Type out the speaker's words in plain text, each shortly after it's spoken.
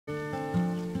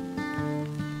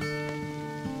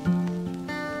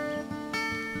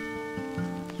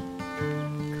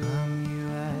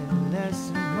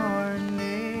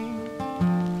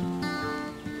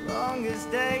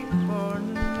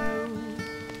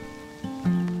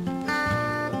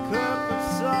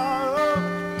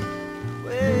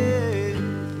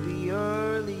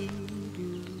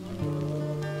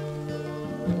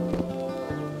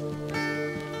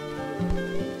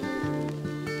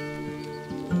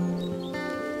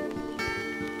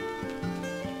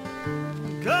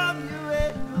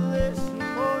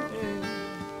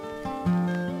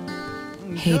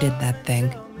Hated that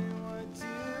thing.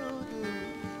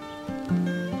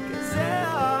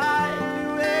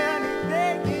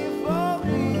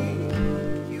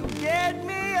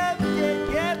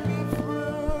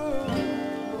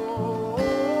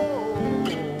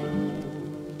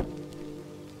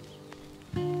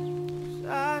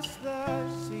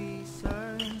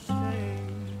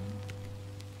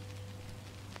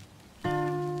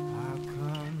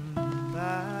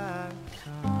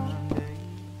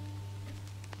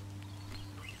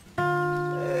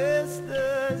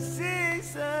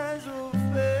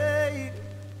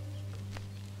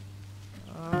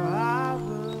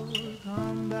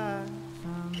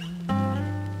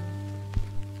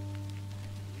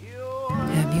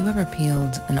 Have you ever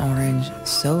peeled an orange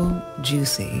so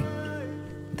juicy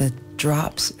the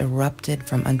drops erupted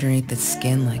from underneath the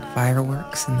skin like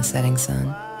fireworks in the setting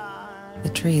sun? The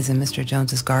trees in Mr.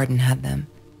 Jones's garden had them.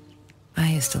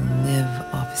 I used to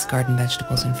live off his garden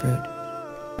vegetables and fruit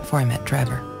before I met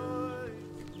Trevor.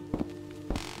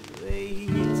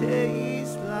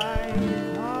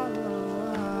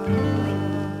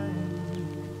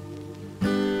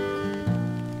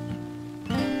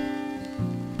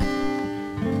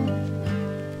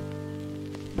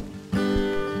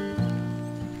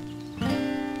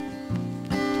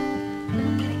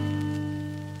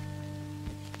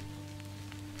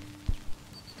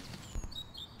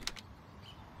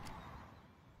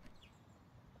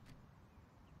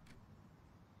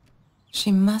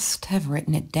 She must have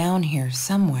written it down here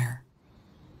somewhere.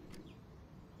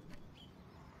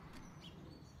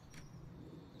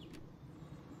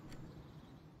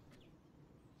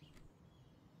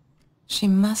 She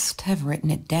must have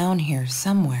written it down here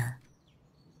somewhere.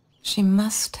 She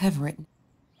must have written...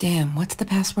 Damn, what's the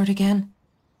password again?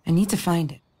 I need to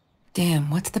find it.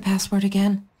 Damn, what's the password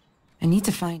again? I need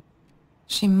to find...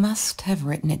 She must have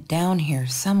written it down here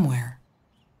somewhere.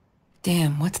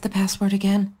 Damn, what's the password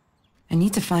again? I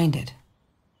need to find it.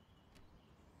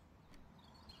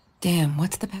 Damn,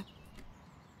 what's the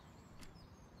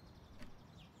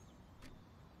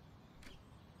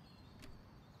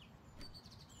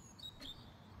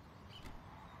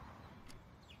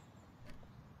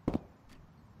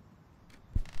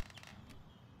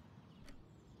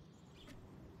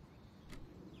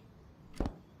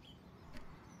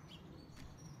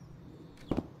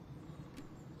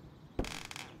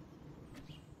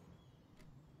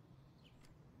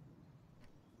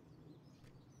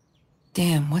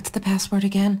Damn, what's the password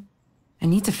again? I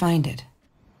need to find it.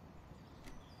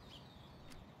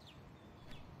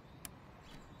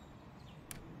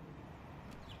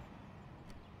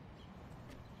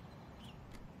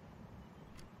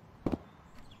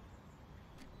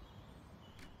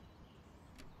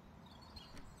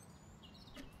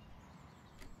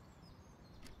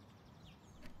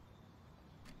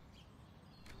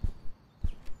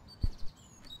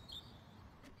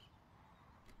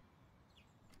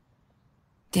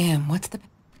 Damn, what's the...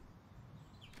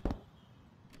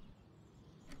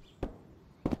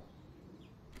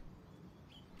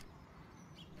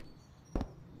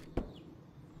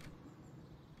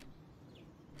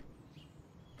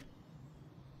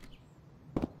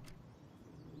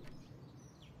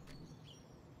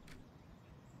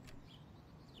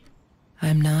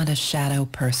 I'm not a shadow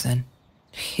person.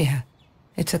 Yeah,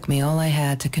 it took me all I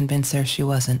had to convince her she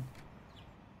wasn't.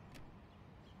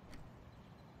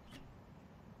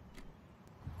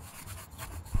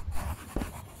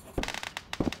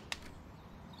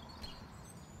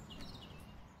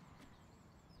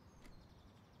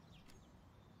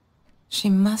 She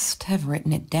must have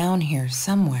written it down here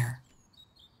somewhere.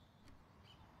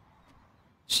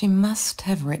 She must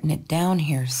have written it down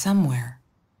here somewhere.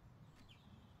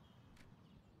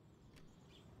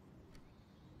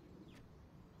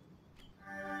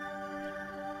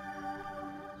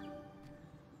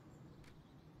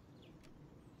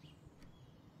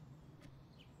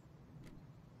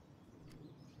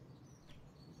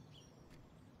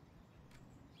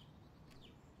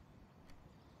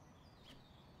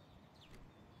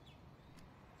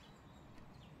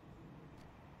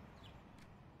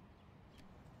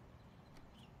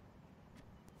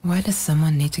 Why does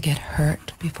someone need to get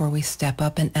hurt before we step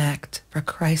up and act, for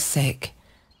Christ's sake?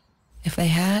 If they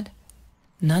had,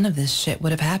 none of this shit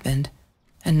would have happened,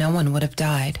 and no one would have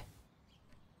died.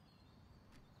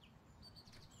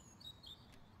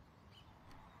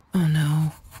 Oh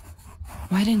no.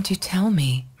 Why didn't you tell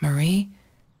me, Marie?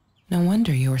 No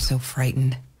wonder you were so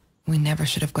frightened. We never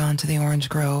should have gone to the Orange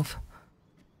Grove.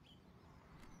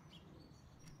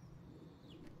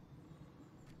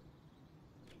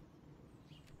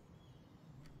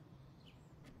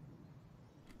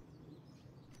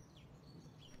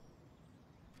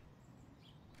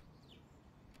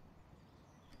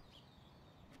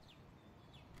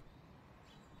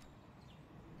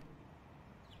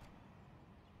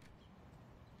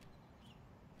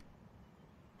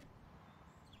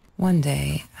 One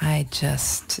day, I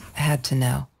just had to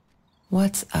know,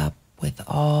 what's up with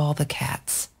all the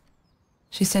cats?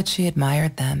 She said she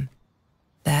admired them,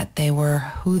 that they were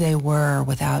who they were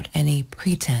without any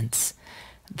pretense,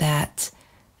 that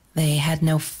they had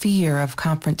no fear of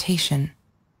confrontation.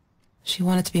 She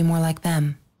wanted to be more like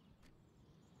them.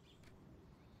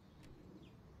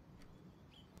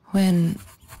 When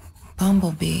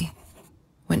Bumblebee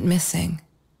went missing,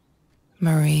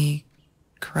 Marie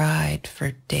cried for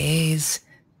days.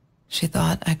 She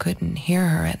thought I couldn't hear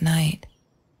her at night.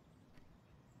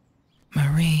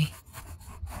 Marie,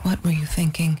 what were you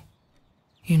thinking?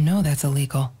 You know that's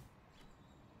illegal.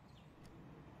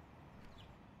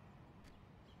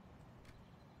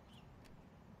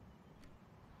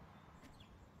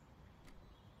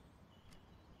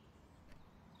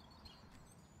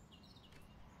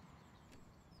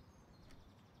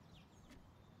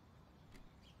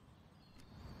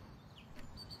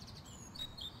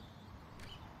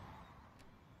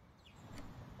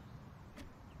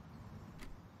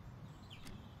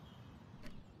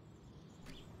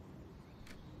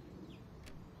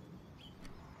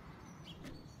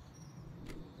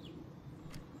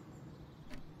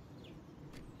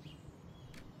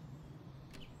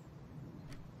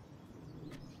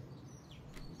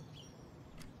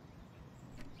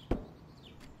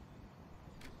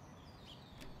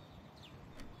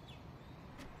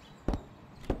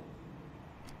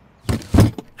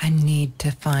 I need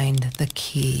to find the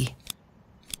key.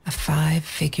 A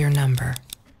 5-figure number.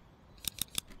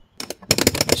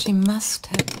 She must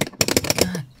have...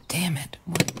 God damn it.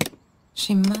 What?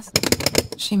 She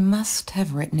must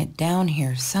have written it down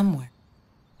here somewhere.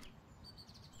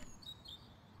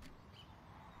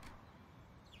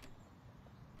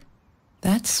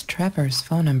 That's Trevor's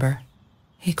phone number.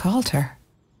 He called her.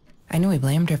 I knew he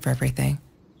blamed her for everything,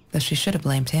 though she should have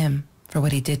blamed him for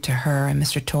what he did to her and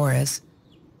Mr. Torres.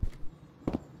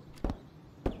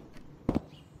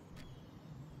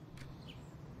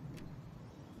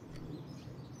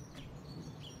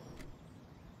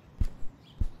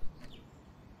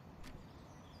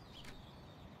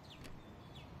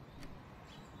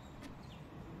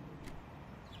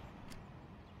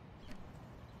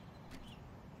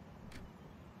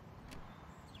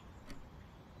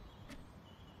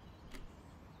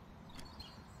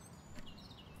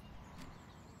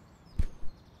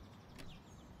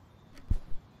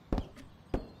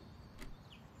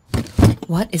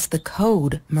 What is the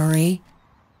code, Marie?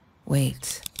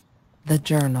 Wait. The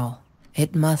journal.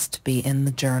 It must be in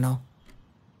the journal.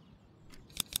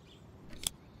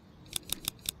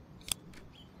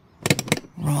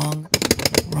 Wrong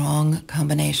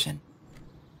combination.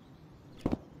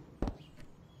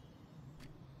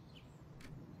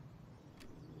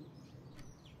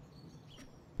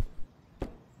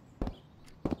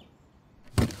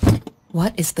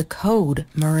 What is the code,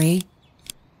 Marie?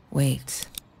 Wait.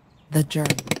 The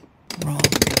journal. Wrong.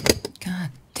 God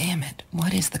damn it.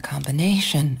 What is the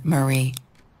combination, Marie?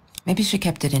 Maybe she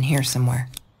kept it in here somewhere.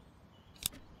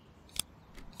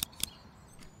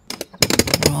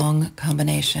 Wrong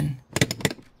combination.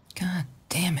 God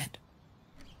damn it.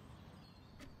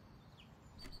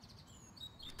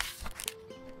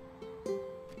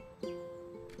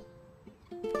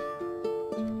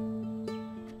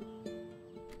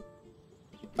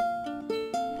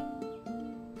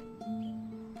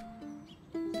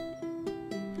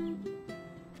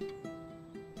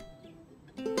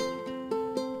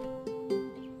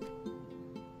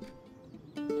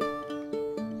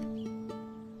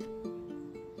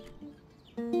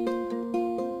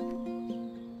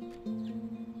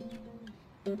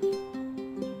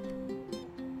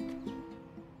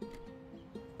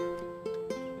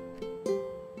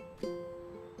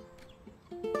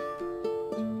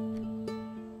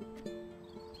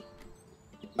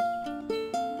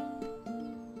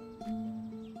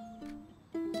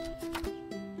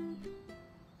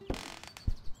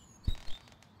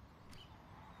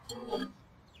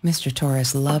 Mr.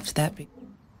 Torres loved that.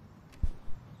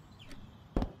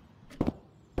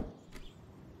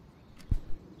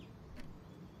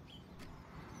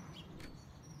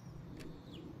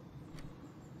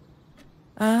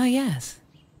 Yes.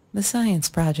 The science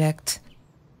project.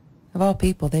 Of all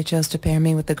people, they chose to pair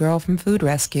me with the girl from Food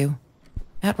Rescue.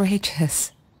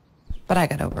 Outrageous. But I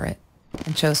got over it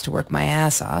and chose to work my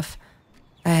ass off.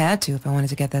 I had to if I wanted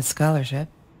to get that scholarship.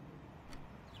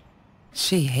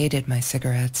 She hated my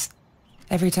cigarettes.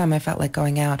 Every time I felt like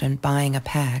going out and buying a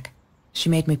pack, she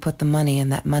made me put the money in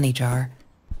that money jar.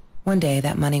 One day,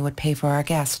 that money would pay for our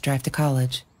gas to drive to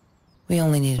college. We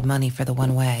only needed money for the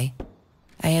one way.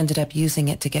 I ended up using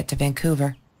it to get to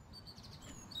Vancouver.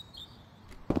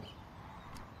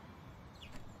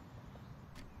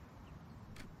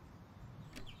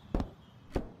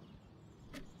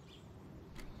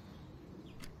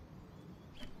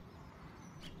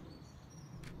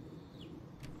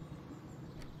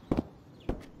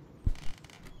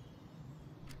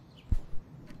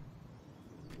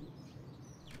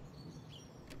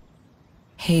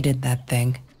 Hated that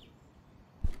thing.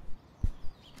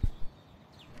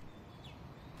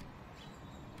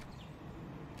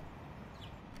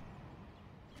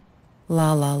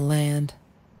 La La Land.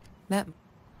 That...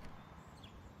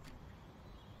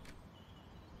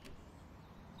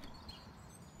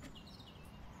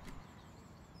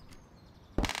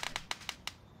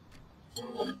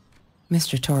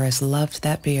 Mr. Torres loved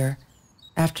that beer.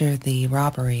 After the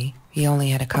robbery, he only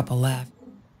had a couple left.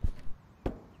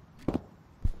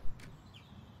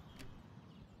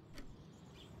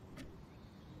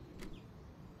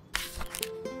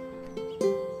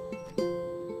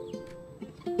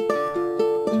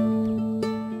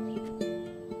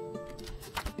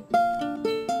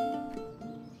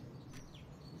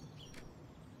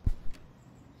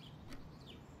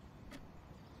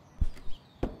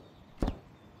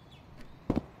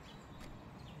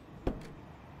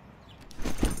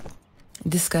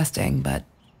 Disgusting, but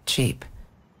cheap.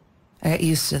 I got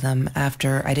used to them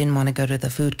after I didn't want to go to the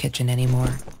food kitchen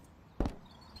anymore.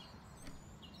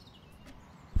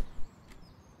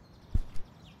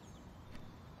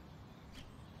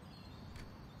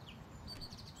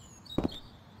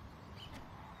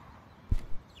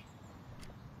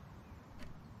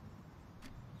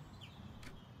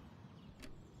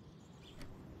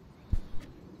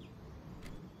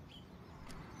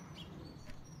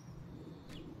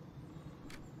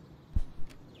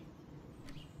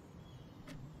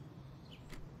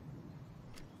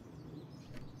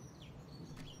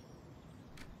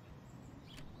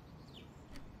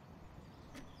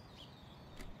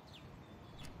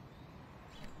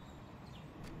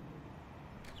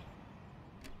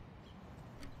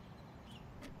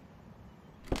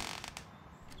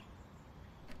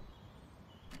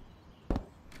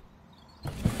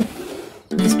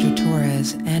 Mr.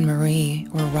 Torres and Marie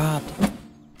were robbed.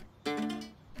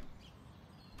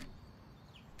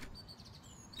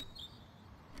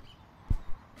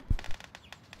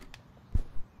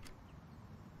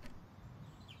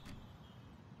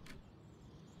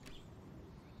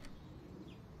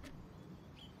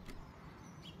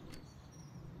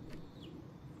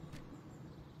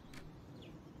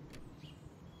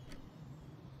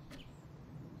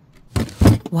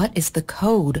 What is the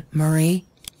code, Marie?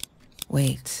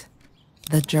 Wait.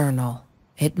 The journal.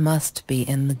 It must be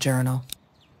in the journal.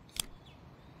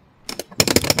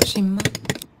 She must...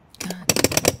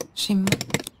 God. She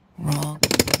must... Wrong.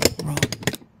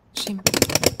 She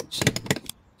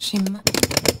must...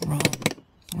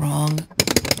 Wrong.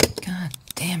 God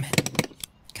damn it.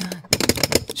 God.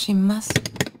 She must...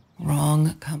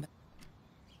 Wrong. Come...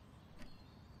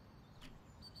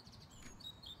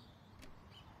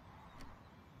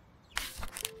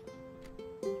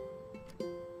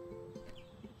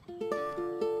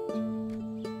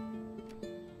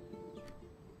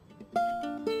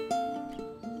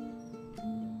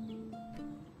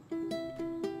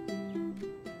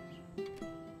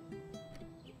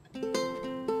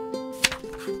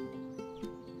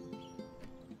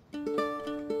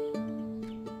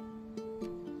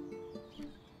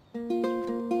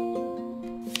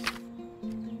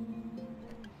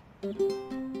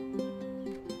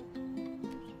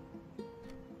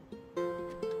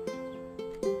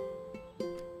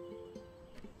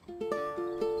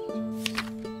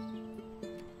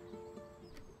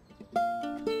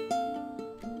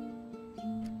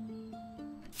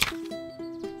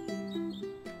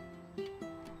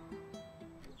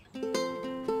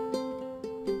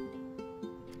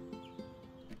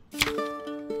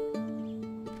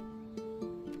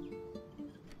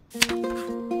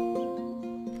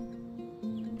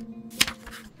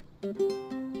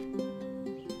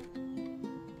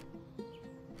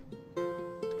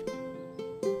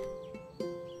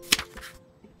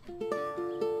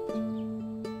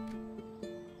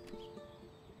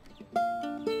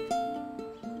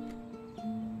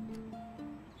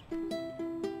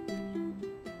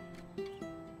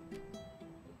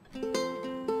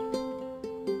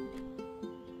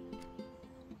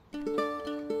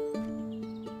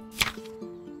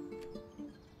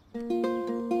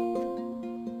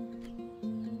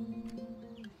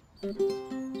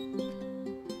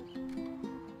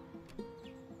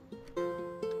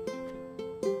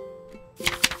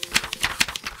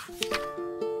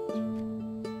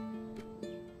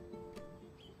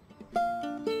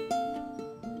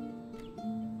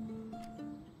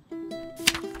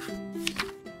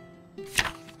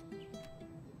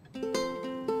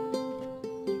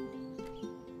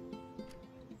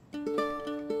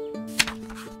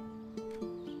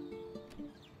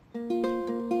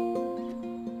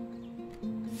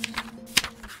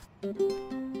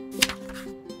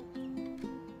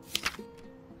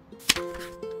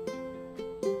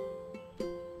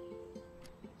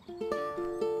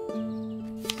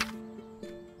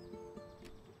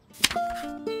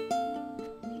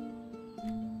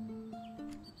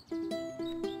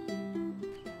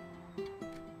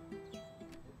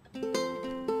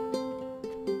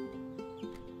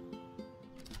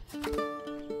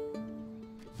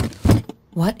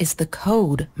 What is the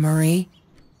code, Marie?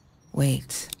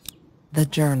 Wait. The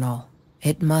journal.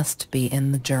 It must be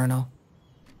in the journal.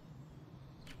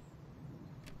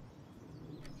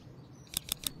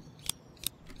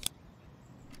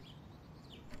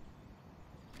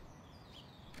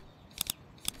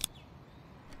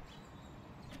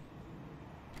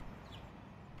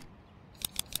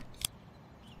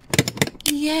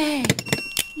 Yay!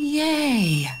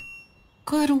 Yay!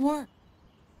 Good work.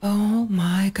 Oh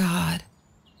my God.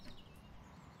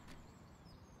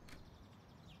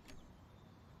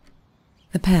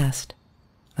 The past,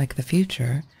 like the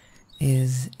future,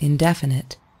 is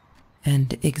indefinite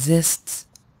and exists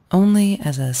only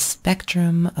as a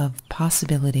spectrum of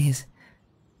possibilities.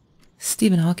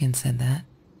 Stephen Hawking said that.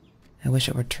 I wish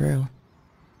it were true.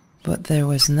 But there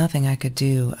was nothing I could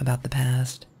do about the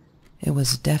past. It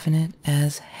was definite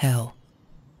as hell.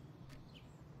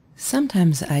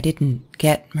 Sometimes I didn't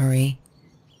get Marie.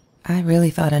 I really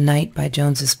thought a night by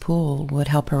Jones's pool would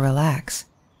help her relax.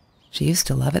 She used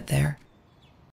to love it there.